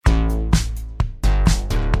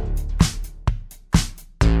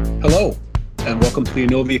and welcome to the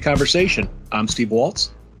Innovia Conversation. I'm Steve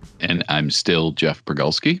Waltz. And I'm still Jeff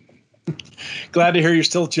Brogulski. Glad to hear you're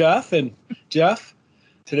still Jeff. And Jeff,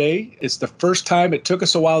 today it's the first time. It took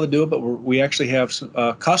us a while to do it, but we actually have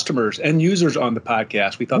customers and users on the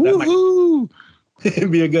podcast. We thought that might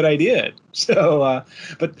be a good idea. So,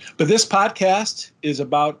 but this podcast is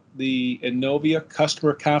about the Innovia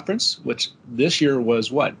Customer Conference, which this year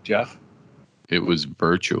was what, Jeff? It was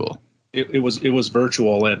virtual. It was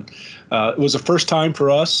virtual, and it was the first time for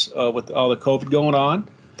us with all the COVID going on.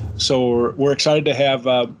 So we're excited to have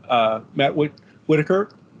Matt Whitaker.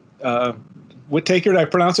 Whitaker, did I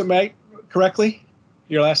pronounce it, Matt, correctly?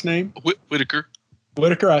 Your last name? Whitaker.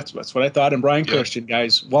 Whitaker, that's what I thought. And Bryan Christian,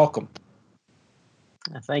 guys, welcome.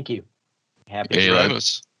 Thank you. Happy to have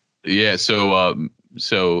us. Yeah. So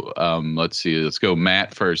let's see. Let's go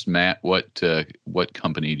Matt first. Matt, what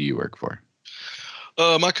company do you work for?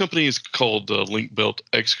 My company is called Link-Belt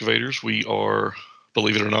Excavators. We are,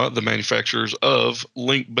 believe it or not, the manufacturers of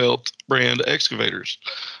Link-Belt brand excavators.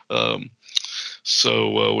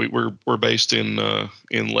 So we're based in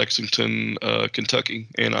Lexington, Kentucky,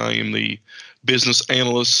 and I am the business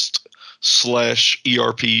analyst /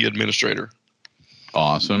 ERP administrator.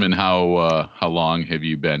 Awesome. And how long have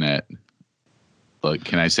you been at?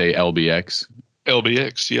 Can I say LBX?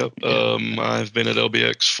 LBX, yep. I've been at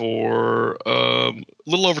LBX for a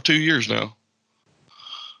little over 2 years now.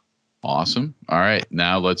 Awesome. All right.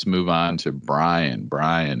 Now let's move on to Bryan.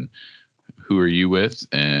 Bryan, who are you with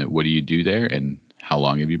and what do you do there and how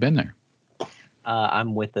long have you been there?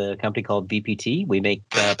 I'm with a company called VPT. We make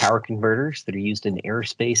power converters that are used in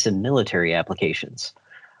aerospace and military applications.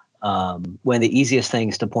 One of the easiest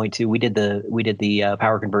things to point to, we did the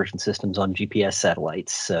power conversion systems on GPS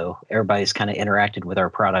satellites. So everybody's kind of interacted with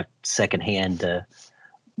our product secondhand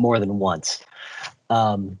more than once.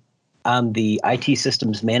 I'm the IT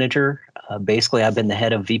systems manager. Basically, I've been the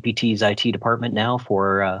head of VPT's IT department now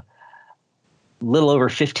for a little over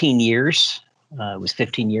 15 years. It was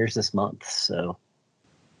 15 years this month, so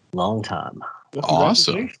long time.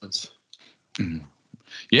 Awesome.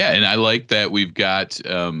 Yeah, and I like that we've got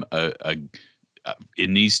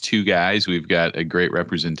in these two guys, we've got a great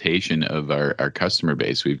representation of our customer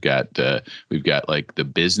base. We've got like the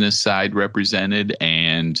business side represented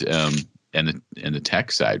and the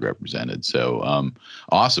tech side represented. So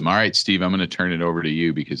awesome. All right, Steve, I'm going to turn it over to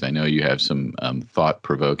you because I know you have some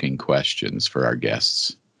thought-provoking questions for our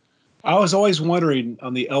guests. I was always wondering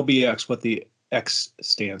on the LBX what the X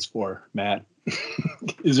stands for, Matt.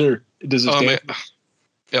 Does it stand?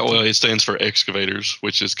 Yeah, well, it stands for excavators,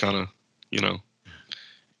 which is kind of, you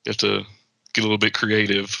have to get a little bit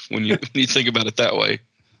creative when you think about it that way.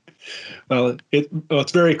 Well,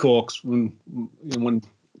 it's very cool. 'Cause when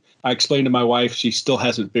I explained to my wife, she still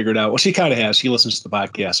hasn't figured out. Well, she kind of has. She listens to the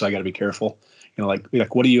podcast, so I got to be careful. Like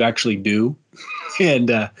what do you actually do? And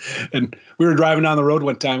we were driving down the road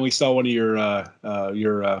one time. We saw one of your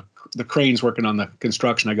the cranes working on the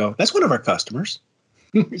construction. I go, that's one of our customers.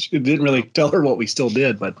 She didn't really tell her what we still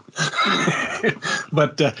did, but I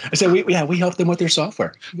said we help them with their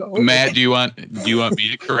software. Go, okay. Matt, do you want me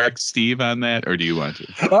to correct Steve on that, or do you want to?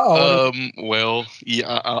 Well,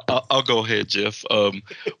 yeah, I'll go ahead, Jeff.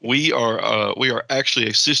 We are actually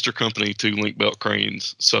a sister company to Link-Belt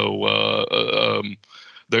Cranes, so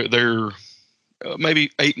they're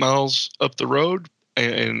maybe 8 miles up the road.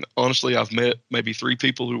 And honestly, I've met maybe 3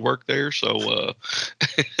 people who work there, so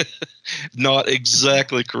not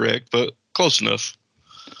exactly correct, but close enough.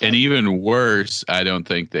 And even worse, I don't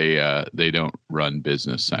think they don't run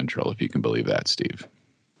Business Central, if you can believe that, Steve.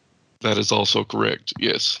 That is also correct.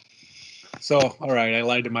 Yes. So, all right, I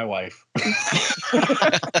lied to my wife.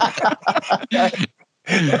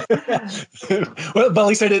 Well, but at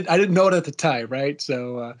least I didn't know it at the time, right?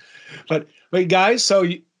 So, but guys, so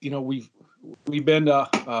we've been to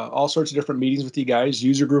all sorts of different meetings with you guys,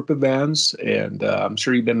 user group events, and I'm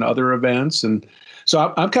sure you've been to other events. And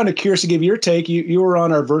so I'm kind of curious to give your take. You were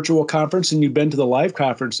on our virtual conference and you've been to the live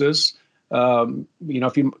conferences. I'd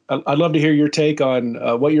love to hear your take on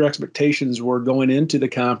what your expectations were going into the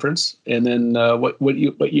conference, and then what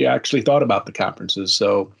you actually thought about the conferences.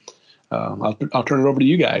 So I'll turn it over to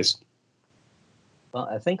you guys. Well,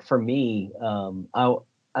 I think for me,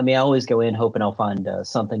 I always go in hoping I'll find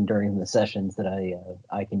something during the sessions that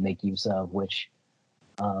I can make use of, which,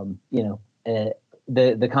 the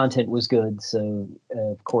content was good. So,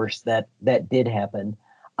 of course, that did happen.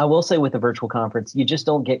 I will say with the virtual conference, you just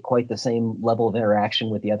don't get quite the same level of interaction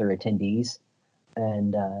with the other attendees.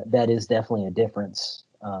 And that is definitely a difference.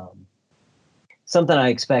 Something I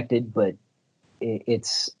expected, but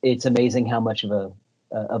it's amazing how much of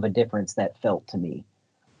a difference that felt to me.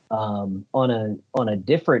 On a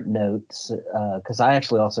different note, because I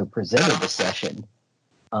actually also presented the session.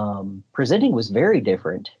 Presenting was very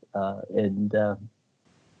different and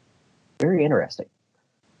very interesting.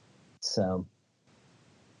 So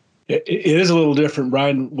it is a little different,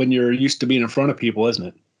 Brian, when you're used to being in front of people, isn't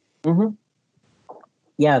it? Mm-hmm.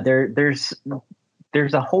 Yeah, there's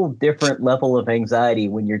a whole different level of anxiety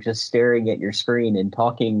when you're just staring at your screen and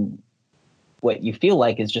talking. What you feel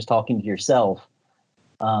like is just talking to yourself,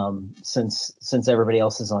 since everybody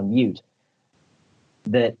else is on mute.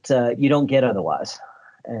 That you don't get otherwise,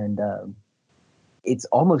 and it's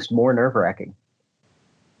almost more nerve-wracking.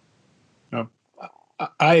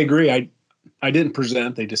 I agree. I didn't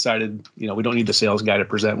present. They decided, we don't need the sales guy to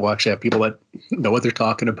present. We'll actually have people that know what they're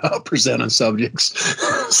talking about present on subjects.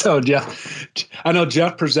 So I know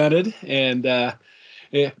Jeff presented, and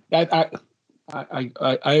yeah,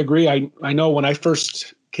 I agree. I know when I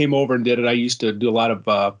first came over and did it, I used to do a lot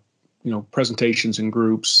of presentations in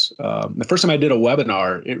groups. The first time I did a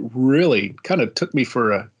webinar, it really kind of took me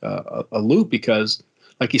for a loop because,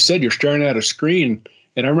 like you said, you're staring at a screen.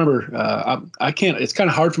 And I remember I can't. It's kind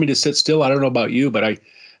of hard for me to sit still. I don't know about you, but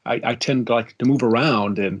I tend to like to move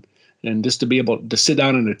around and just to be able to sit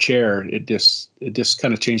down in a chair. It just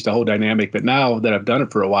kind of changed the whole dynamic. But now that I've done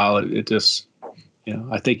it for a while, it just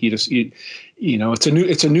I think it's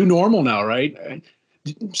a new normal now, right?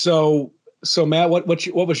 So Matt, what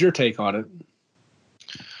was your take on it?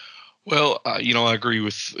 Well, I agree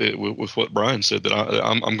with what Brian said, that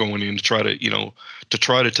I'm going in to try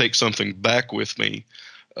to take something back with me.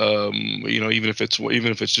 Even if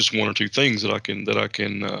it's just one or two things that I can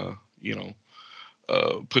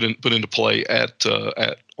put into play at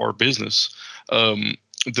our business.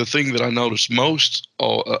 The thing that I noticed most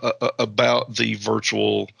about the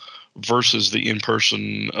virtual versus the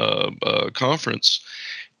in-person conference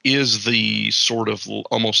is the sort of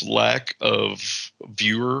almost lack of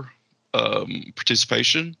viewer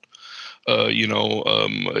participation.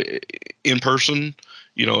 In person,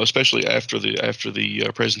 especially after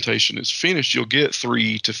the presentation is finished, you'll get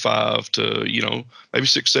 3 to 5 to maybe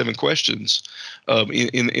 6, 7 questions.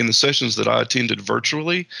 In the sessions that I attended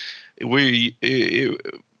virtually, you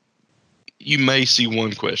may see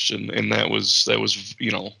one question, and that was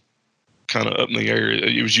kind of up in the air.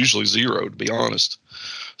 It was usually 0, to be honest.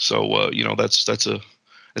 So that's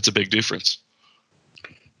a big difference.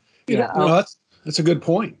 Yeah, that's a good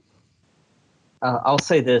point. I'll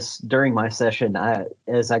say this: during my session,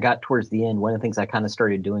 as I got towards the end, one of the things I kind of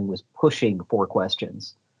started doing was pushing for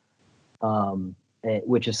questions,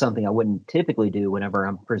 which is something I wouldn't typically do whenever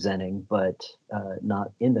I'm presenting, but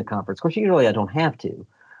not in the conference. Of course, usually I don't have to,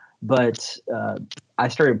 but I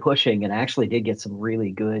started pushing and actually did get some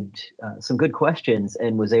really good questions,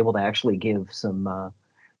 and was able to actually give some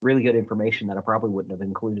really good information that I probably wouldn't have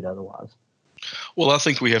included otherwise. Well, I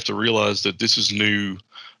think we have to realize that this is new,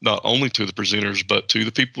 not only to the presenters, but to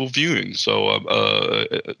the people viewing. So,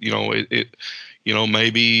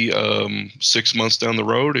 maybe 6 months down the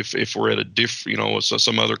road, if we're at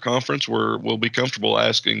some other conference, we'll be comfortable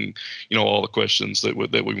asking, all the questions that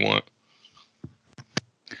we want.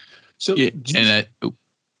 So, yeah,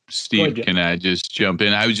 Steve, can I just jump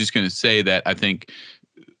in? I was just going to say that I think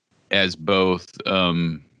as both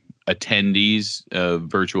attendees of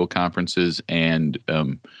virtual conferences and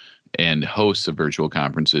hosts of virtual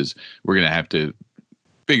conferences, we're going to have to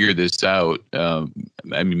figure this out.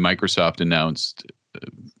 Microsoft announced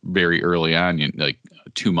very early on, like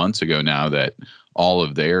 2 months ago now, that all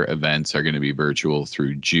of their events are going to be virtual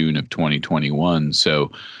through June of 2021.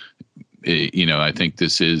 So, I think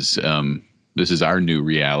this is our new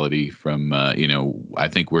reality from, I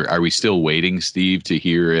think are we still waiting, Steve, to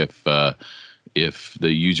hear if the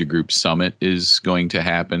user group summit is going to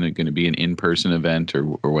happen? It's going to be an in-person event, or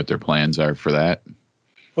what their plans are for that?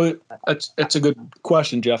 Well, that's a good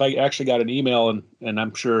question, Jeff. I actually got an email, and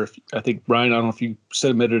I'm sure I think Brian, I don't know if you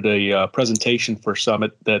submitted a presentation for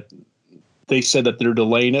summit, that they said that they're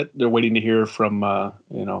delaying it. They're waiting to hear from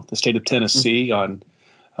the state of Tennessee on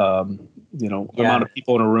the amount of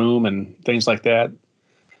people in a room and things like that.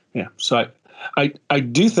 Yeah. So I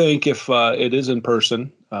do think if it is in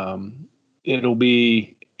person, it'll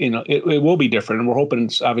be, it will be different, and we're hoping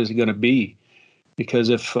it's obviously going to be, because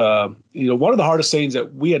if, one of the hardest things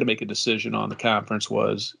that we had to make a decision on the conference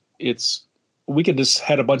was we could just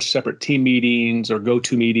had a bunch of separate team meetings or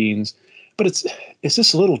go-to meetings, but it's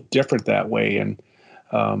just a little different that way. And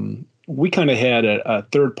we kind of had a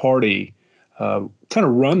third party kind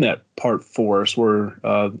of run that part for us, where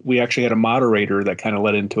we actually had a moderator that kind of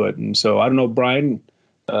led into it. And so I don't know, Brian,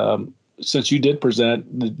 since you did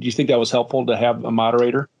present, do you think that was helpful to have a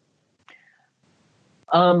moderator?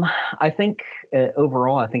 I think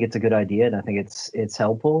overall, I think it's a good idea, and I think it's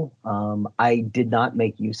helpful. I did not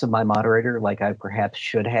make use of my moderator like I perhaps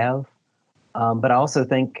should have, but I also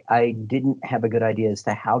think I didn't have a good idea as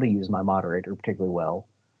to how to use my moderator particularly well.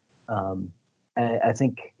 I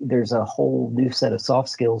think there's a whole new set of soft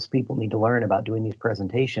skills people need to learn about doing these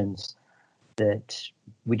presentations that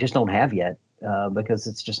we just don't have yet because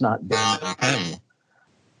it's just not been a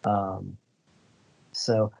thing.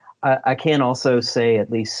 So I can also say,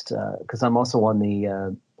 at least because I'm also on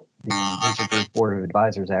the user group board of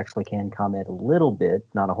advisors, I actually can comment a little bit,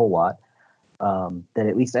 not a whole lot, that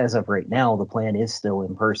at least as of right now, the plan is still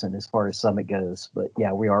in person as far as Summit goes. But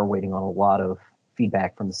yeah, we are waiting on a lot of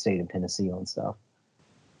feedback from the state of Tennessee on stuff.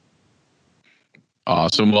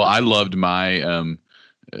 Awesome. Well, I loved my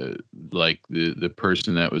like the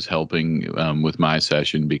person that was helping with my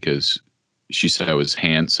session because she said I was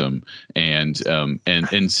handsome, and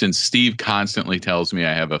since Steve constantly tells me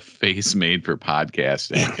I have a face made for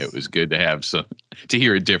podcasting, it was good to have to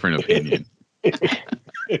hear a different opinion.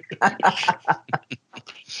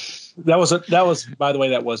 That was by the way,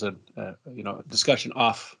 that was a discussion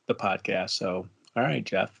off the podcast. So all right,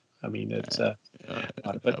 Jeff. I mean, it's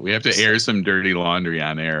but we have to air some dirty laundry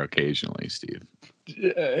on air occasionally, Steve.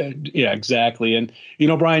 Yeah, exactly. And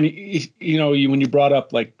Bryan, when you brought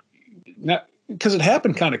up like, not because it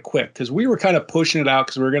happened kind of quick, because we were kind of pushing it out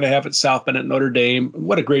because we were going to have it South Bend at Notre Dame.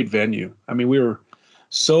 What a great venue! I mean, we were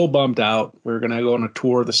so bummed out. We were going to go on a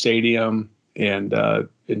tour of the stadium, and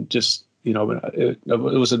just it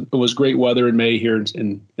was great weather in May here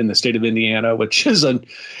in the state of Indiana, which is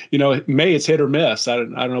May it's hit or miss. I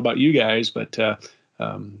don't know about you guys, but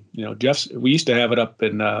we used to have it up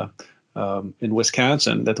in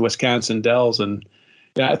Wisconsin at the Wisconsin Dells, and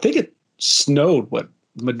I think it snowed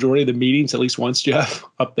the majority of the meetings at least once, Jeff,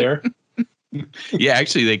 up there. Yeah,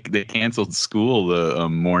 actually they canceled school the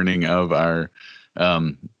morning of our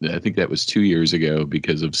I think that was 2 years ago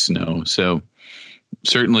because of snow. So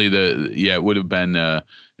certainly it would have been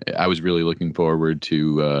I was really looking forward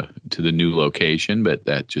to the new location, but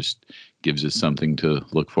that just gives us something to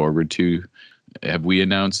look forward to. Have we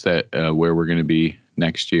announced that where we're going to be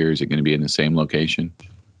next year? Is it going to be in the same location?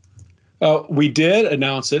 We did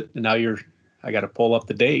announce it, and now I got to pull up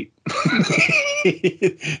the date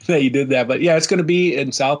that you did that. But yeah, it's going to be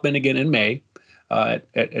in South Bend again in May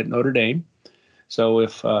at Notre Dame. So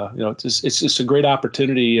if it's just a great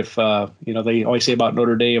opportunity. If they always say about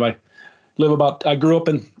Notre Dame, I grew up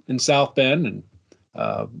in South Bend, and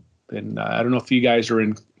I don't know if you guys are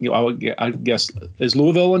in. I guess is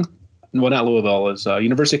Louisville not Louisville, is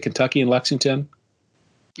University of Kentucky in Lexington.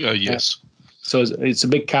 Yes. So it's a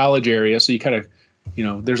big college area. So you kind of,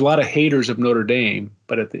 there's a lot of haters of Notre Dame,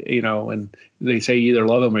 but and they say you either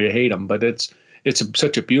love them or you hate them. But it's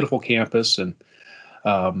such a beautiful campus, and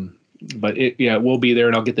but it will be there,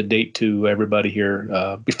 and I'll get the date to everybody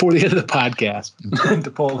here before the end of the podcast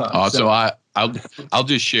to pull up. Also, I'll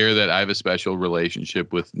just share that I have a special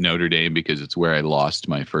relationship with Notre Dame because it's where I lost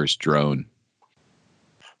my first drone.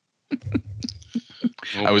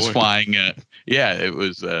 I was flying. It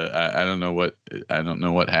was. I don't know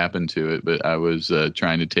what happened to it, but I was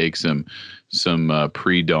trying to take some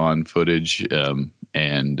pre-dawn footage,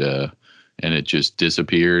 and it just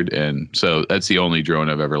disappeared. And so that's the only drone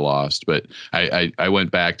I've ever lost. But I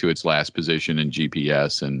went back to its last position in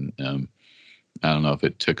GPS, and I don't know if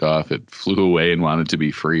it took off. It flew away and wanted to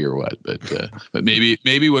be free or what. But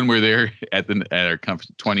maybe when we're there at our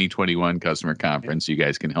 2021 customer conference, you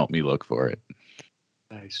guys can help me look for it.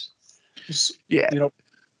 Nice. Yeah.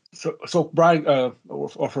 So Bryan,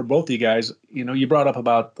 or for both of you guys, you brought up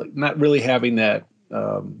about not really having that,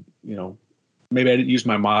 maybe I didn't use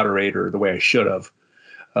my moderator the way I should have.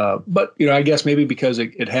 But, I guess maybe because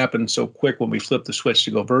it happened so quick when we flipped the switch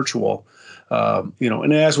to go virtual,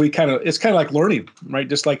 and as we it's kind of like learning, right?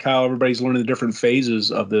 Just like how everybody's learning the different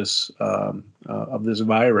phases of this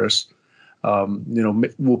virus.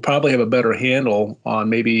 We'll probably have a better handle on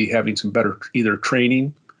maybe having some better either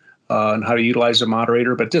training on how to utilize the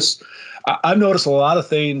moderator. But just I've noticed a lot of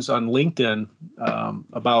things on LinkedIn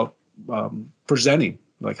about presenting,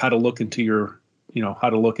 like how to look into your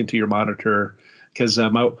monitor. Because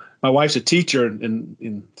my wife's a teacher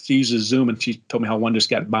and she uses Zoom, and she told me how one just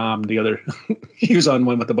got bombed. The other, he was on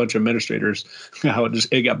one with a bunch of administrators. How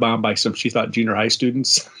it got bombed by some, she thought, junior high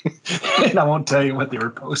students. And I won't tell you what they were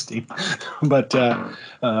posting, but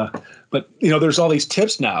there's all these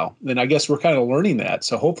tips now, and I guess we're kind of learning that.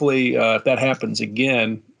 So hopefully, if that happens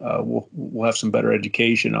again, we'll have some better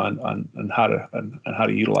education on how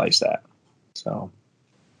to utilize that. So.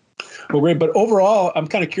 Well, great. But overall, I'm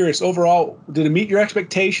kind of curious. Overall, did it meet your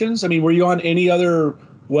expectations? I mean, were you on any other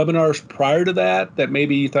webinars prior to that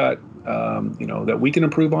maybe you thought, that we can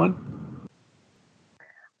improve on?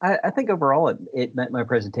 I think overall it met my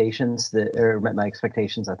presentations or met my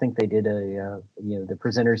expectations. I think they did the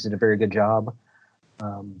presenters did a very good job.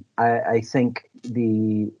 I think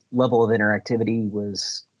the level of interactivity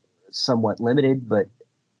was somewhat limited, but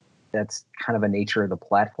that's kind of a nature of the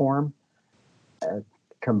platform,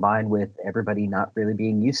 combined with everybody not really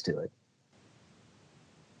being used to it.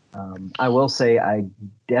 I will say I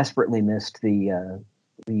desperately missed the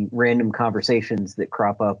random conversations that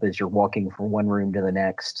crop up as you're walking from one room to the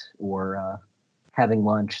next, or having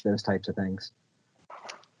lunch, those types of things.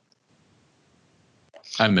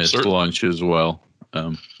 I missed lunch as well.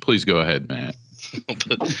 Please go ahead, Matt.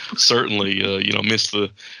 Certainly,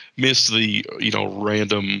 missed the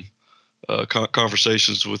random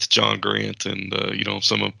conversations with John Grant and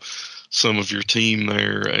some of your team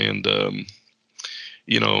there, and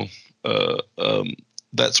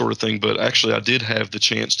that sort of thing. But actually, I did have the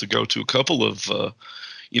chance to go to a couple of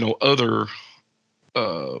other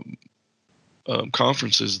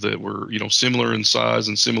conferences that were similar in size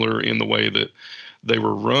and similar in the way that they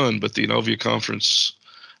were run. But the Innovia conference,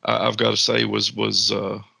 I've got to say, was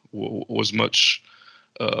much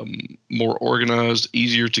more organized,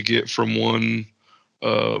 easier to get from one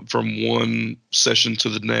session to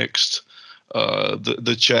the next.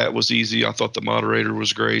 The chat was easy. I thought the moderator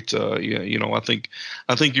was great. I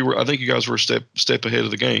think you guys were a step ahead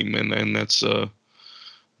of the game, and that's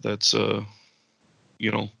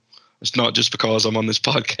it's not just because I'm on this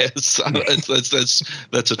podcast.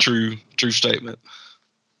 That's a true statement.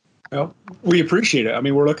 Well, we appreciate it. I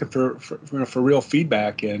mean, we're looking for real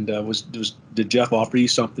feedback. And did Jeff offer you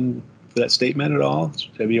something for that statement at all?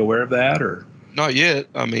 Are you aware of that, or? Not yet.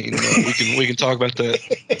 I mean, we can talk about that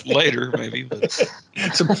later, maybe. But.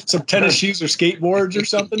 Some tennis shoes or skateboards or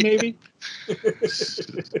something, maybe.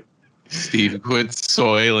 Steve, quit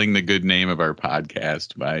soiling the good name of our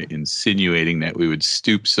podcast by insinuating that we would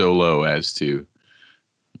stoop so low as to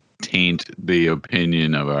taint the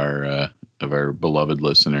opinion of our beloved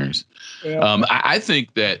listeners. Yeah. I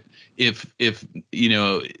think that if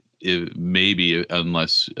maybe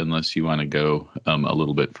unless you want to go a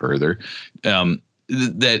little bit further,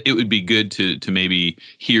 that it would be good to maybe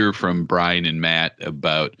hear from Bryan and Matt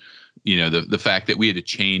about the fact that we had to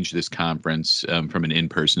change this conference from an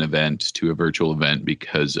in-person event to a virtual event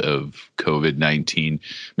because of COVID-19.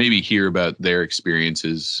 Maybe hear about their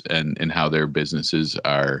experiences and how their businesses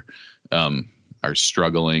are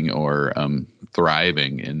struggling or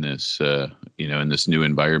thriving in this in this new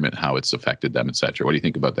environment, how it's affected them, et cetera. What do you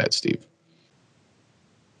think about that, Steve?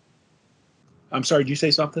 I'm sorry, did you say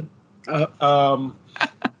something? I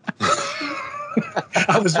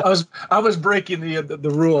was breaking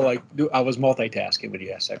the rule. Like I was multitasking when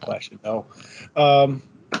you asked that question. No,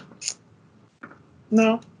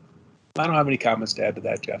 no, I don't have any comments to add to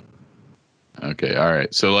that, Jeff. Okay, all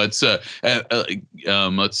right. So let's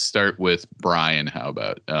start with Bryan. How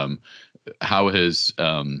about how has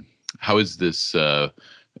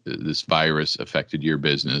this virus affected your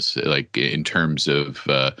business? Like in terms of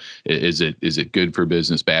is it good for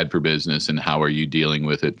business, bad for business, and how are you dealing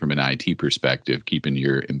with it from an IT perspective, keeping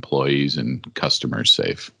your employees and customers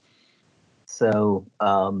safe? So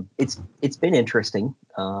it's been interesting.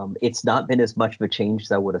 It's not been as much of a change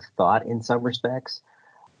as I would have thought in some respects.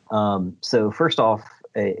 So first off,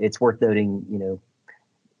 it's worth noting,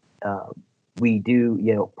 we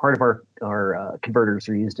do, part of our converters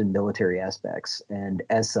are used in military aspects. And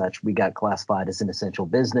as such, we got classified as an essential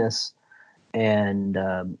business. And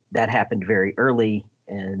that happened very early.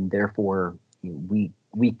 And therefore, we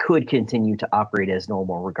could continue to operate as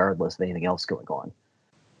normal regardless of anything else going on.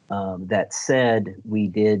 That said, we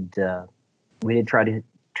did try to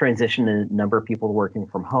transition a number of people working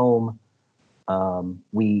from home.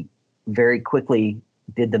 We very quickly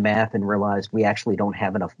did the math and realized we actually don't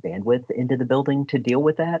have enough bandwidth into the building to deal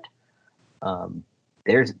with that.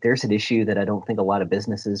 There's an issue that I don't think a lot of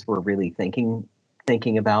businesses were really thinking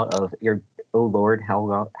about of, oh Lord,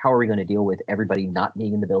 how are we going to deal with everybody not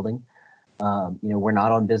being in the building? We're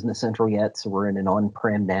not on Business Central yet, so we're in an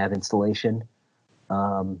on-prem nav installation.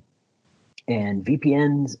 And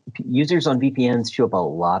users on VPNs chew up a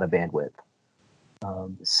lot of bandwidth.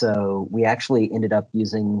 So we actually ended up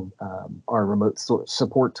using our remote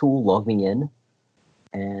support tool, LogMeIn,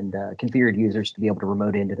 and configured users to be able to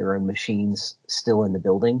remote into their own machines still in the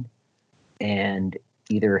building, and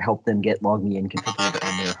either help them get LogMeIn configured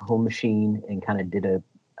on their home machine and kind of did a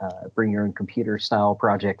bring your own computer style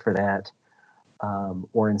project for that,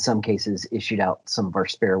 or in some cases issued out some of our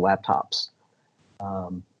spare laptops.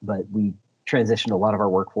 But we transitioned a lot of our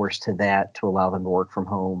workforce to that to allow them to work from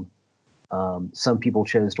home. Some people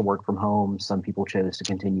chose to work from home. Some people chose to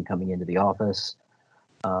continue coming into the office.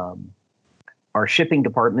 Our shipping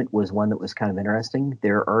department was one that was kind of interesting.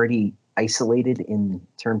 They're already isolated in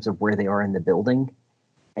terms of where they are in the building,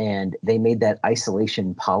 and they made that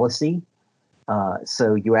isolation policy.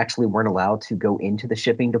 So you actually weren't allowed to go into the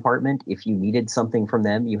shipping department. If you needed something from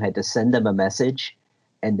them, you had to send them a message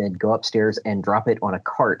and then go upstairs and drop it on a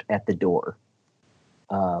cart at the door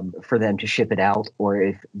for them to ship it out. Or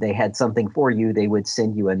if they had something for you, they would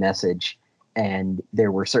send you a message, and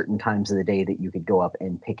there were certain times of the day that you could go up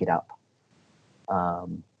and pick it up.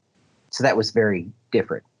 So that was very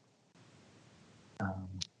different.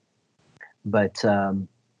 But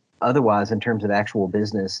otherwise, in terms of actual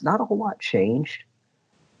business, not a whole lot changed.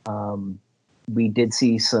 We did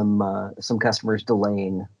see some customers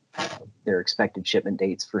delaying their expected shipment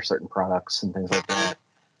dates for certain products and things like that.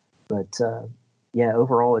 But yeah,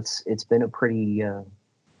 overall, it's been a pretty.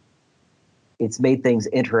 It's made things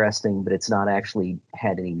interesting, but it's not actually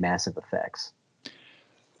had any massive effects.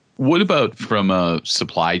 What about from a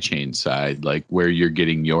supply chain side, like where you're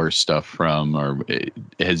getting your stuff from, or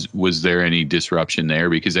was there any disruption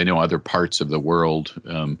there? Because I know other parts of the world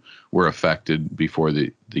were affected before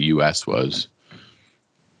the U.S. was.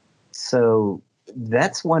 So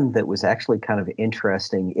that's one that was actually kind of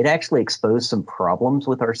interesting. It actually exposed some problems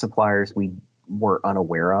with our suppliers we were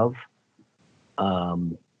unaware of.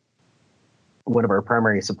 One of our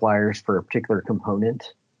primary suppliers for a particular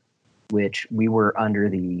component, which we were under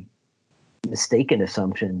the mistaken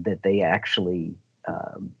assumption that they actually,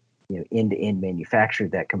 end-to-end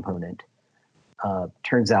manufactured that component.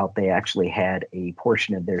 Turns out they actually had a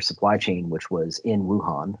portion of their supply chain which was in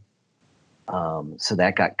Wuhan. So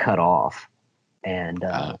that got cut off. And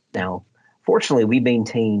now, fortunately, we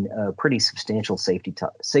maintain a pretty substantial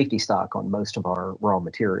safety stock on most of our raw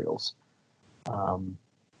materials.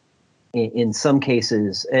 In some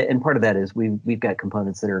cases, and part of that is we've got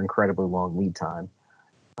components that are incredibly long lead time.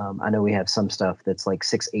 I know we have some stuff that's like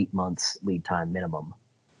 6-8 months lead time minimum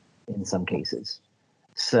in some cases.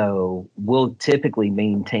 So we'll typically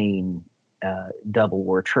maintain double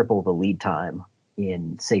or triple the lead time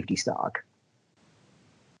in safety stock.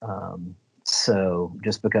 So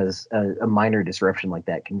just because a minor disruption like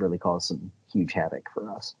that can really cause some huge havoc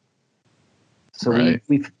for us. So right.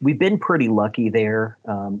 we've been pretty lucky there.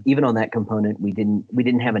 Even on that component, we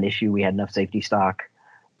didn't have an issue. We had enough safety stock.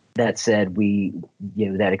 That said,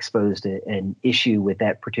 that exposed an issue with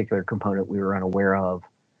that particular component we were unaware of,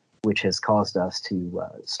 which has caused us to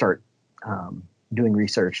start doing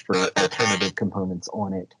research for alternative components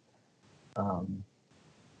on it,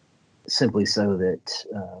 simply so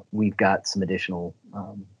that we've got some additional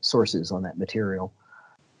sources on that material.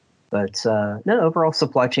 But no, overall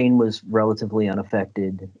supply chain was relatively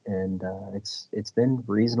unaffected, and it's been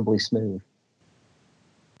reasonably smooth.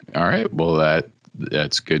 All right. Well,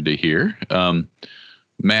 that's good to hear.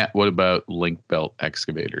 Matt, what about Link-Belt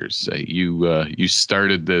Excavators? You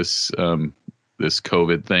started this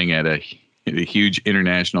COVID thing at a huge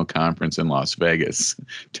international conference in Las Vegas.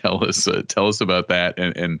 Tell us about that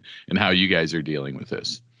and how you guys are dealing with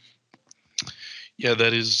this. Yeah,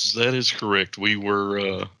 that is correct. We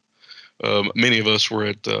were many of us were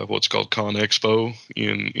at what's called Con Expo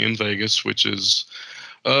in Vegas, which is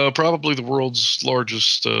probably the world's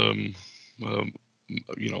largest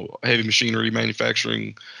heavy machinery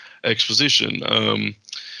manufacturing exposition.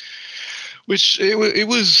 Which it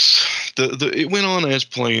was it went on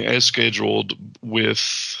as scheduled,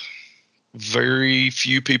 with very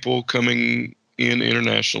few people coming in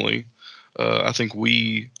internationally. I think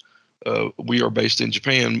we are based in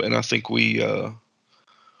Japan, and I think we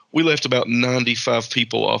left about 95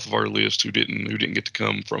 people off of our list who didn't get to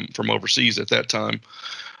come from overseas at that time.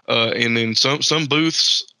 And then some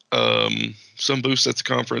booths at the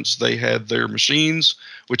conference, they had their machines,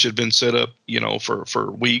 which had been set up,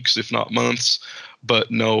 for weeks, if not months,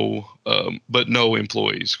 but no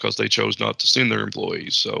employees, because they chose not to send their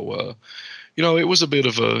employees. So, it was a bit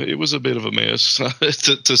of a mess,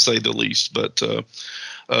 to say the least. But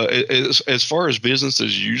as far as business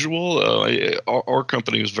as usual, our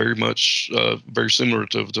company is very much very similar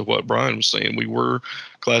to what Bryan was saying. We were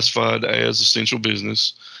classified as essential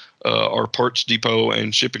business. Our parts depot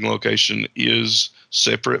and shipping location is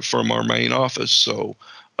separate from our main office. So,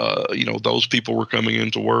 those people were coming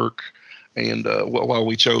into work, and while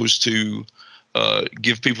we chose to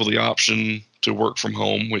give people the option to work from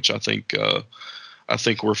home, which I think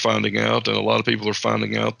we're finding out, and a lot of people are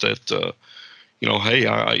finding out that hey,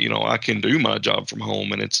 I can do my job from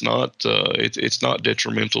home, and it's not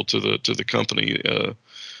detrimental to the company.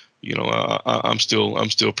 I'm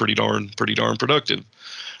still pretty darn productive.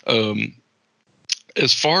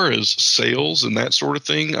 As far as sales and that sort of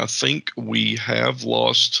thing, I think we have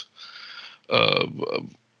lost at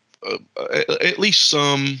least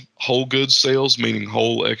some whole goods sales, meaning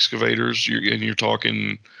whole excavators. You're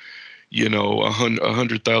talking,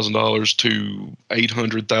 $100,000 to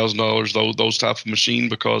 $800,000, those type of machine,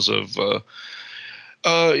 because of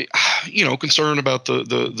concern about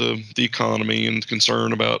the economy and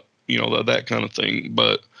concern about that kind of thing.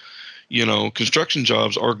 But construction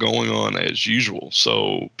jobs are going on as usual.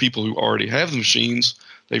 So people who already have the machines,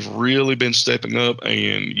 they've really been stepping up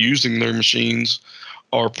and using their machines.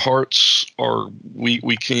 Our parts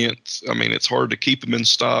we can't. I mean, it's hard to keep them in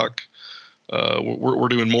stock. We're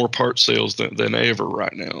doing more part sales than ever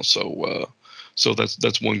right now. So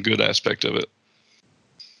that's one good aspect of it.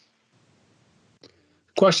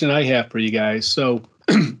 Question I have for you guys. So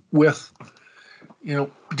with,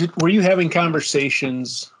 were you having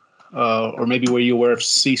conversations, or maybe were you aware of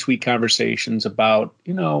C-suite conversations about,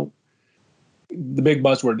 the big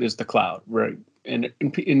buzzword is the cloud, right? And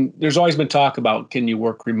there's always been talk about, can you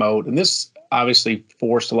work remote? And this obviously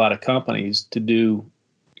forced a lot of companies to do,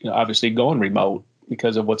 obviously going remote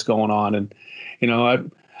because of what's going on. And,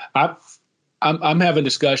 I'm having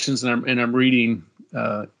discussions and I'm reading,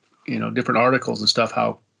 different articles and stuff,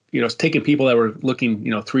 how, it's taking people that were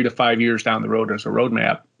looking, 3 to 5 years down the road as a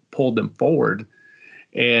roadmap, pulled them forward.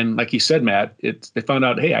 And like you said, Matt, they found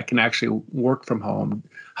out, hey, I can actually work from home.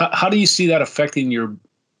 How do you see that affecting your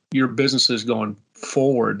businesses going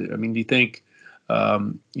forward? I mean, do you think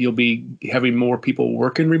you'll be having more people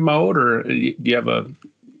working remote, or do you have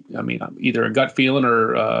either a gut feeling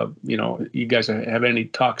or, you guys have any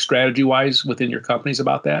talk strategy-wise within your companies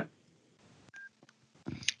about that?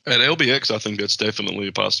 At LBX, I think that's definitely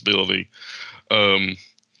a possibility.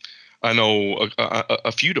 I know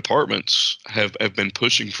a few departments have been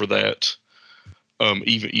pushing for that,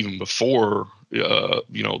 even before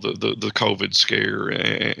the COVID scare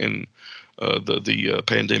and the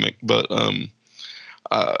pandemic. But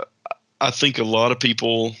I think a lot of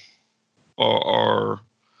people are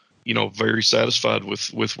very satisfied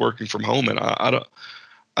with working from home, and I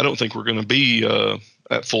don't think we're going to be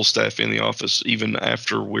at full staff in the office even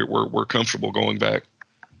after we're comfortable going back.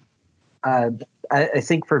 I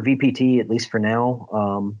think for VPT, at least for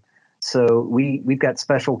now, so we've got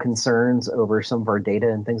special concerns over some of our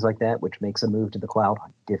data and things like that, which makes a move to the cloud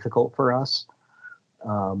difficult for us.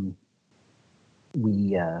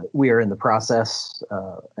 We are in the process,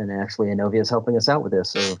 and actually Inovia is helping us out with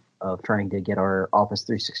this, of trying to get our Office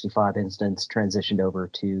 365 instance transitioned over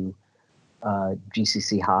to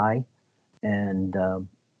GCC High. And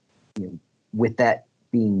with that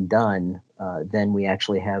being done, then we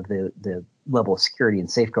actually have the level of security and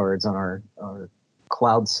safeguards on our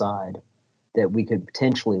cloud side that we could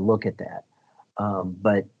potentially look at that.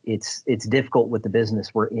 But it's difficult with the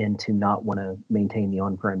business we're in to not want to maintain the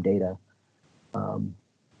on-prem data.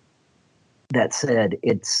 That said,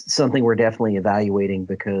 it's something we're definitely evaluating,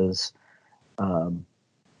 because the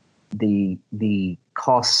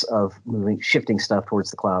costs of shifting stuff towards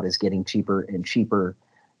the cloud is getting cheaper and cheaper,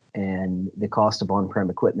 and the cost of on-prem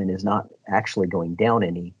equipment is not actually going down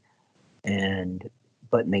any.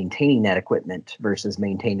 But maintaining that equipment versus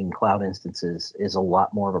maintaining cloud instances is a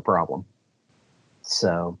lot more of a problem.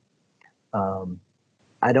 So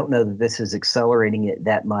I don't know that this is accelerating it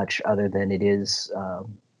that much, other than it is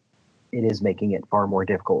making it far more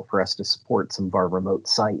difficult for us to support some of our remote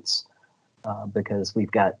sites, because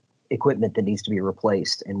we've got equipment that needs to be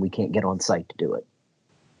replaced and we can't get on site to do it.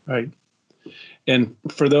 Right. And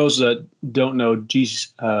for those that don't know, the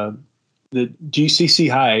GCC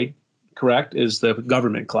High, correct, is the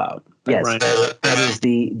government cloud. Right, yes, Ryan? that is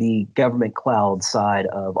the government cloud side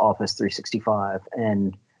of Office 365.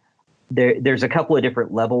 And there's a couple of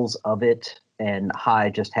different levels of it, and High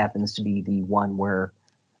just happens to be the one where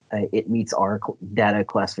it meets our data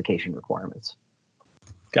classification requirements.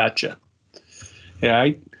 Gotcha.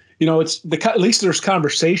 Yeah, it's at least there's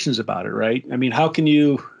conversations about it, right? I mean, how can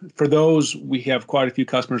you, for those, we have quite a few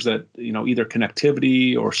customers that, either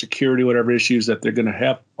connectivity or security, whatever issues that they're going to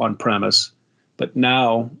have on premise. But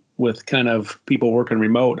now with kind of people working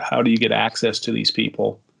remote, how do you get access to these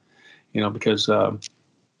people? Because,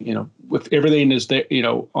 with everything is there,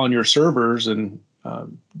 on your servers, and, how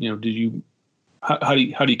do you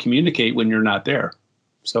communicate when you're not there?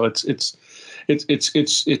 So it's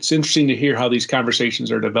interesting to hear how these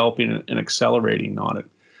conversations are developing and accelerating on it.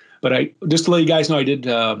 But I just to let you guys know,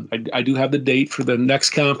 I do have the date for the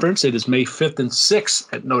next conference. It is May 5th and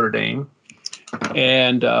 6th at Notre Dame.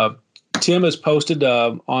 And Tim has posted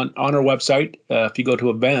on our website, if you go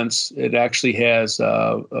to events, it actually has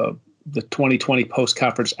the 2020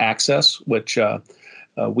 post-conference access, which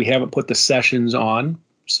we haven't put the sessions on.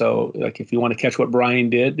 So like if you want to catch what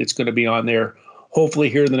Bryan did, it's going to be on there hopefully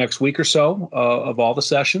here in the next week or so of all the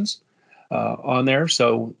sessions on there.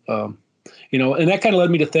 So, and that kind of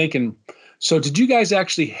led me to thinking, so did you guys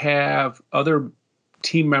actually have other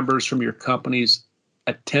team members from your companies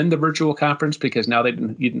attend the virtual conference? Because now you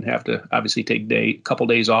didn't have to obviously take a couple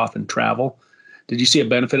days off and travel. Did you see a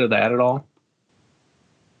benefit of that at all?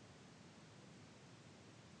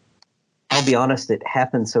 I'll be honest, it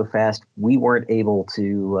happened so fast. We weren't able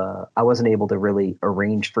to, I wasn't able to really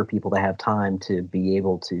arrange for people to have time to be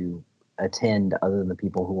able to attend other than the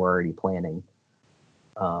people who were already planning.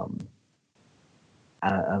 I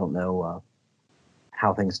don't know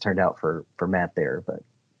how things turned out for Matt there, but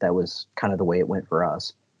that was kind of the way it went for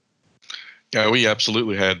us. Yeah, we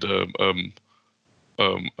absolutely had a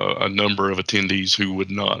number of attendees who would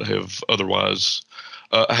not have otherwise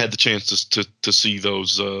had the chance to see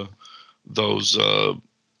those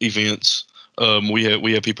events.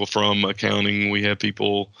 We have people from accounting. We have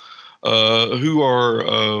people who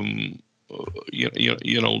are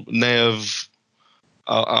nav.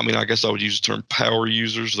 I mean, I guess I would use the term power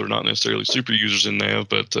users. They're not necessarily super users in nav,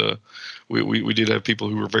 but we did have people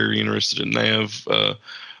who were very interested in nav.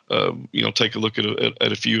 Take a look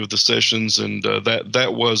at a few of the sessions, and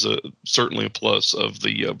that was certainly a plus of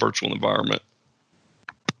the virtual environment.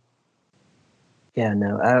 Yeah,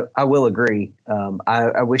 no, I will agree.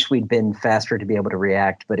 I wish we'd been faster to be able to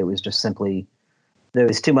react, but it was just simply there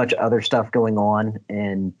was too much other stuff going on,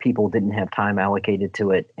 and people didn't have time allocated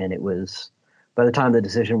to it. And it was by the time the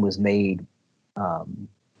decision was made,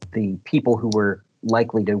 the people who were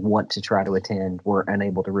likely to want to try to attend were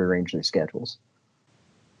unable to rearrange their schedules.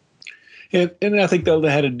 And I think though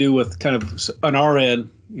that had to do with kind of on our end,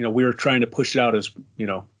 we were trying to push it out as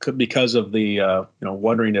because of the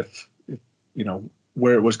wondering if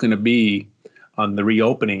where it was going to be on the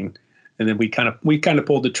reopening, and then we kind of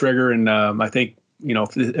pulled the trigger. And I think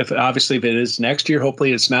if obviously if it is next year,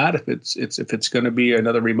 hopefully it's not. If it's going to be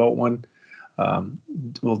another remote one,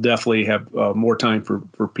 we'll definitely have more time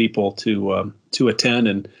for people to attend.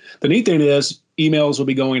 And the neat thing is emails will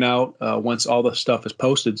be going out once all the stuff is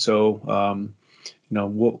posted. So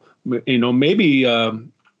we'll maybe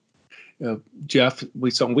Jeff,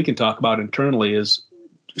 something we can talk about internally is,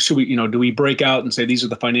 should we, do we break out and say these are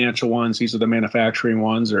the financial ones, these are the manufacturing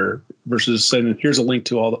ones, or versus saying here's a link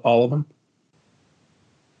to all of them?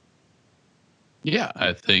 Yeah,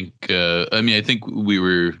 I think. I think we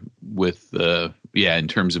were with. In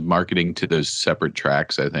terms of marketing to those separate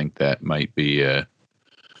tracks, I think that might be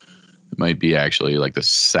actually like the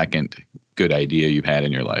second good idea you've had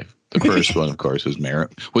in your life. The first one, of course, was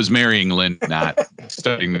marrying Lynn, not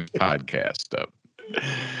starting the podcast up.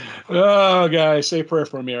 Oh, guys, say a prayer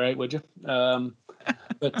for me, all right? Would you? But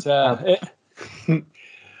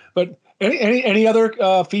any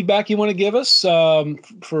other feedback you want to give us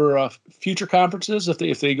for future conferences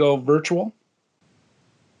if they go virtual?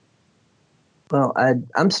 Well,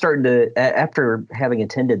 I'm starting to, after having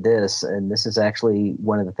attended this, and this is actually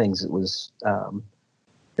one of the things that was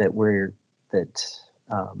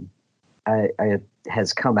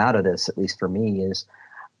has come out of this, at least for me, is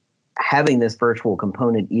having this virtual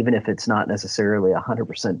component, even if it's not necessarily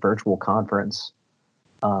 100% virtual conference,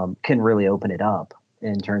 can really open it up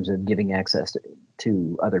in terms of giving access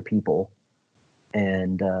to other people.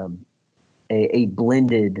 And a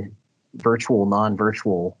blended virtual,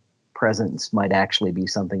 non-virtual presence might actually be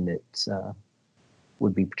something that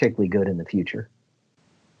would be particularly good in the future.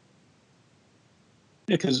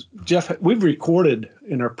 Yeah, because Jeff, we've recorded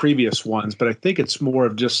in our previous ones, but I think it's more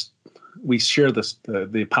of just we share the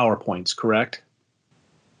PowerPoints, correct?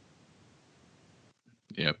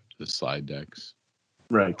 Yep, the slide decks.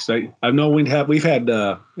 Right. So I know we've had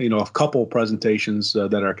a couple presentations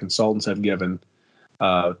that our consultants have given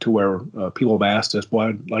to where people have asked us, "Well,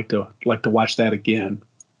 I'd like to watch that again."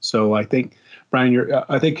 So I think, Bryan,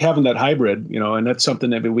 I think having that hybrid, and that's something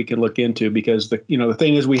that we can look into, because the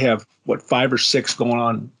thing is we have 5 or 6 going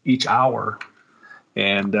on each hour,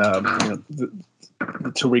 and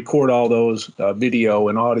to record all those video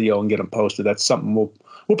and audio and get them posted, that's something we'll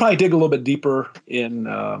probably dig a little bit deeper in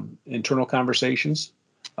internal conversations.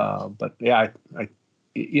 But yeah,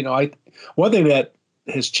 one thing that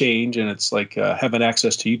has changed, and it's like having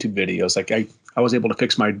access to YouTube videos. Like I was able to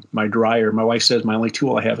fix my dryer. My wife says my only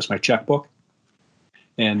tool I have is my checkbook,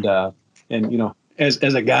 and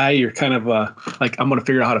as a guy, you're kind of like, I'm going to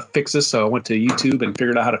figure out how to fix this. So I went to YouTube and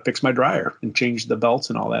figured out how to fix my dryer and change the belts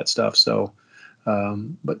and all that stuff. So,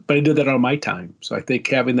 but I did that on my time. So I think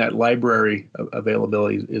having that library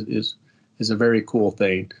availability is a very cool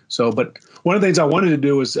thing. So, but one of the things I wanted to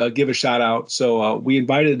do is give a shout out. So we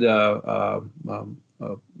invited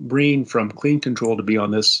Breen from Clean Control to be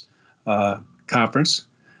on this conference.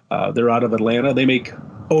 They're out of Atlanta. They make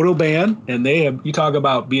Otoban, and you talk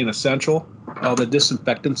about being essential, all the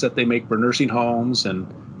disinfectants that they make for nursing homes. And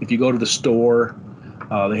if you go to the store,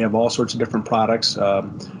 they have all sorts of different products.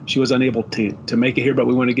 She was unable to make it here, but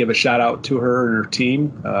we want to give a shout out to her and her team.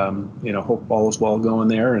 Hope all is well going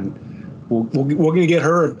there. And we're going to get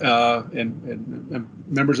her and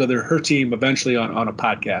members of her team eventually on a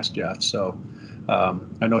podcast, Jeff. So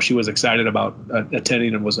I know she was excited about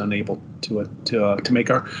attending and was unable to make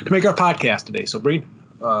our podcast today. So, Breen,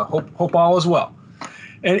 hope all is well.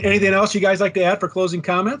 Anything else you guys like to add for closing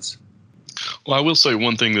comments? Well, I will say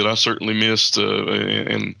one thing that I certainly missed,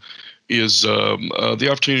 and is the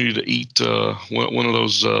opportunity to eat one of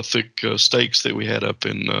those thick steaks that we had up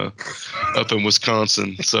in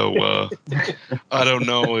Wisconsin. So I don't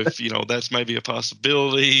know if that's maybe a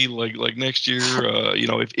possibility. Like next year,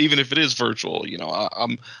 even if it is virtual,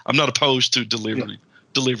 I'm not opposed to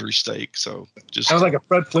delivery steak. So just sounds like a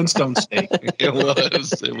Fred Flintstone steak. It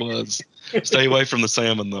was. Stay away from the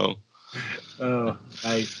salmon though. Oh,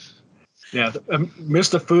 nice. Yeah,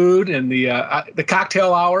 missed the food and the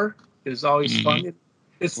cocktail hour is always fun.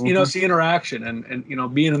 It's it's the interaction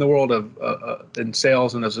and being in the world of in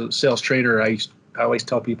sales, and as a sales trainer, I always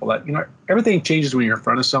tell people that everything changes when you're in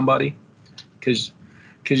front of somebody, because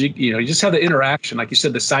you just have the interaction, like you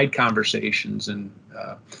said, the side conversations and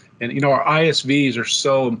our ISVs are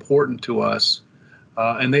so important to us,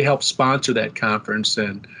 and they help sponsor that conference.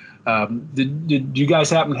 And did you guys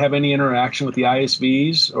happen to have any interaction with the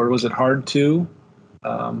ISVs, or was it hard to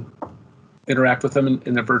interact with them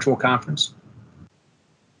in the virtual conference?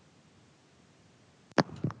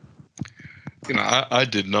 I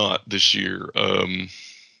did not this year.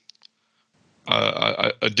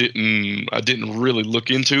 I didn't really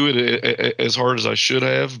look into it as hard as I should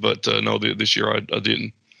have, but no, this year I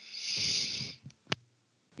didn't.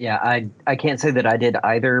 Yeah, I can't say that I did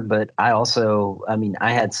either, but I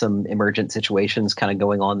had some emergent situations kind of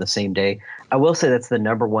going on the same day. I will say that's the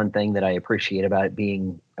number one thing that I appreciate about it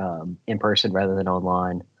being in person rather than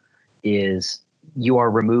online, is you are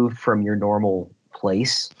removed from your normal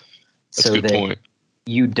place. That's a good point.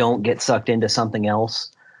 You don't get sucked into something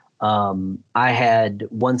else. I had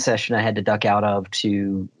one session I had to duck out of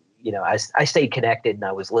to, I stayed connected and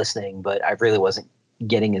I was listening, but I really wasn't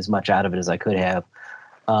getting as much out of it as I could have.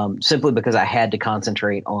 Simply because I had to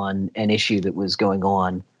concentrate on an issue that was going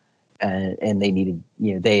on, and they needed,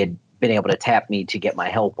 they had been able to tap me to get my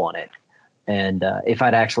help on it. And if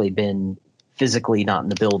I'd actually been physically not in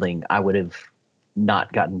the building, I would have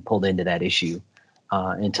not gotten pulled into that issue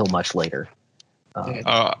until much later.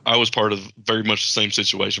 I was part of very much the same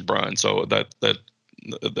situation, Brian. So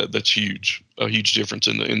that's huge, a huge difference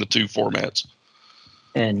in the two formats.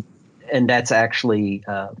 And that's actually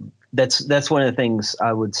that's one of the things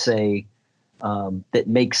I would say that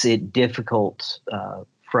makes it difficult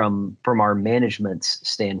from our management's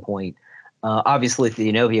standpoint. Obviously, at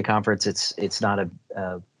the Innovia conference, it's not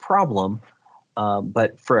a problem,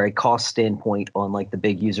 but for a cost standpoint, on like the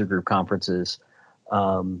big user group conferences,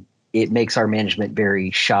 it makes our management very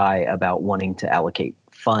shy about wanting to allocate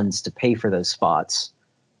funds to pay for those spots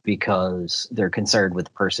because they're concerned with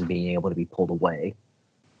the person being able to be pulled away.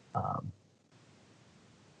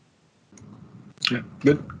 Yeah,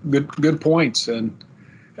 good points. And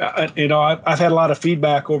I've had a lot of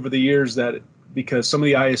feedback over the years that because some of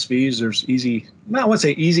the ISVs, there's I wouldn't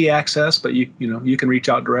say easy access, but you can reach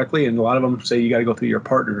out directly, and a lot of them say you got to go through your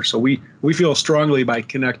partner. So we feel strongly by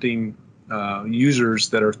connecting users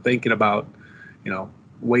that are thinking about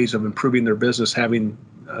ways of improving their business, having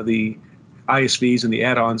the ISVs and the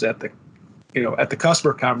add-ons at the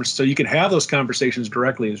customer conference, so you can have those conversations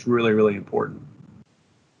directly, is really, really important.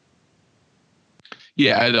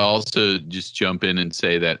 Yeah, I'd also just jump in and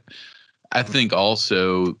say that I think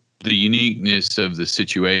also the uniqueness of the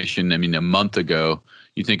situation. I mean, a month ago,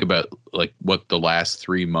 you think about like what the last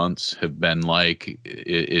 3 months have been like.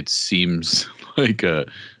 It seems like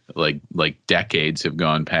decades have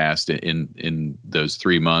gone past in those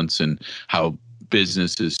 3 months, and how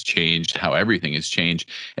business has changed, how everything has changed.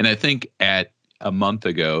 And I think at a month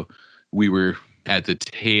ago, we were at the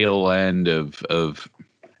tail end of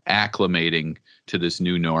acclimating to this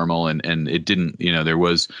new normal, and it didn't, there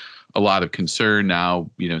was a lot of concern now.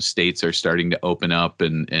 States are starting to open up,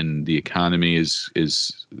 and the economy is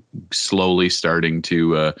slowly starting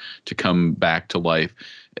to come back to life.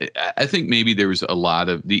 I think maybe there was a lot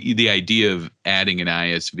of the idea of adding an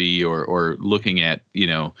ISV or looking at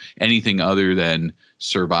anything other than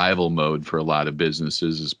survival mode for a lot of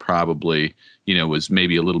businesses is probably was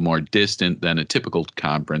maybe a little more distant than a typical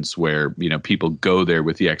conference where people go there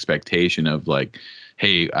with the expectation of like,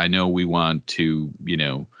 hey, I know we want to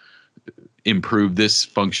improve this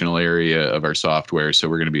functional area of our software, so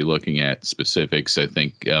we're going to be looking at specifics. I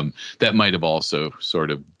think that might have also sort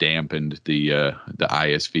of dampened the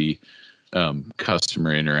ISV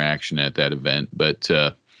customer interaction at that event.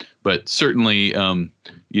 But certainly,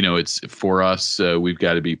 it's for us. We've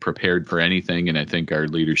got to be prepared for anything, and I think our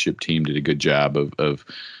leadership team did a good job of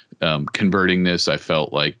converting this. I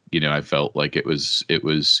felt like it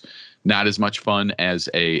was not as much fun as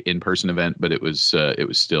a in-person event, but it was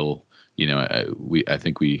still. I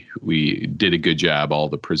think we did a good job. All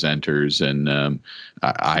the presenters and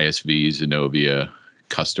ISVs, Innovia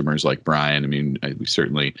customers like Bryan. I mean, we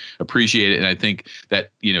certainly appreciate it, and I think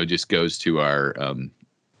that just goes to our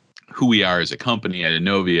who we are as a company at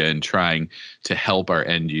Innovia and trying to help our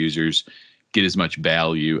end users get as much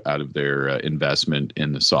value out of their investment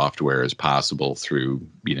in the software as possible through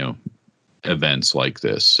events like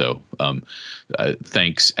this. So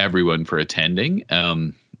thanks everyone for attending.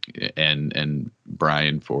 And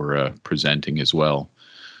Bryan for presenting as well.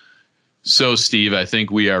 So, Steve, I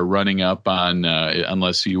think we are running up on,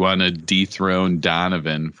 unless you want to dethrone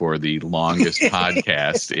Donovan for the longest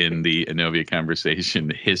podcast in the Innovia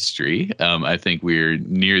Conversation history. I think we're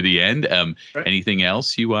near the end. Right. Anything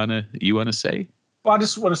else you wanna say? Well, I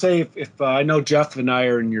just want to say if I know Jeff and I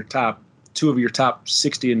are in your two of your top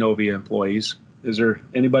 60 Innovia employees. Is there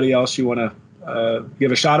anybody else you want to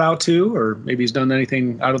give a shout out to, or maybe he's done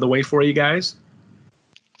anything out of the way for you guys?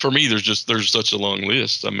 For me, there's such a long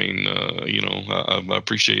list. I mean, I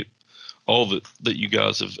appreciate all that you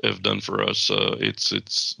guys have done for us.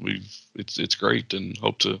 It's great, and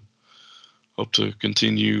hope to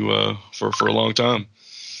continue for a long time.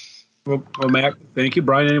 Well, Matt, thank you.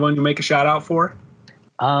 Bryan, anyone to make a shout out for?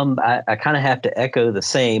 I kind of have to echo the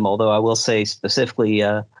same, although I will say specifically,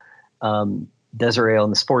 Desiree on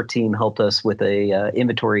the sport team helped us with a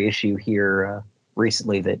inventory issue here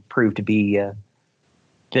recently that proved to be a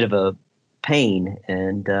bit of a pain,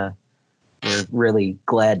 and we're really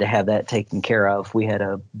glad to have that taken care of. We had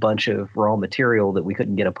a bunch of raw material that we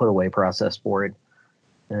couldn't get a put away process for it,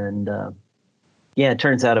 and it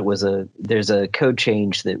turns out there's a code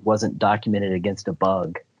change that wasn't documented against a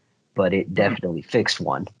bug, but it definitely fixed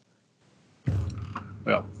one.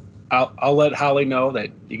 Well, I'll let Holly know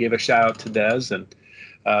that you gave a shout out to Des, and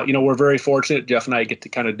we're very fortunate. Jeff and I get to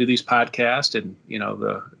kind of do these podcasts, and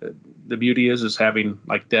the beauty is having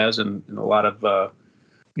like Des and a lot of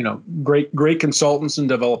great consultants and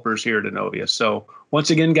developers here at Innovia. So once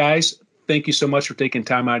again, guys, thank you so much for taking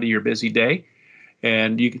time out of your busy day.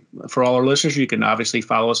 And for all our listeners, you can obviously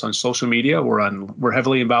follow us on social media. We're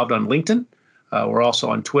heavily involved on LinkedIn. We're also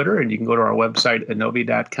on Twitter, and you can go to our website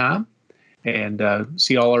innovia.com. and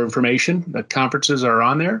see all our information. The conferences are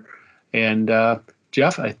on there. And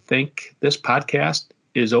Jeff, I think this podcast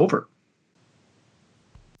is over.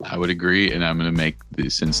 I would agree. And I'm going to make,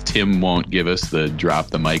 since Tim won't give us the drop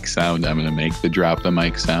the mic sound, I'm going to make the drop the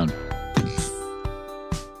mic sound.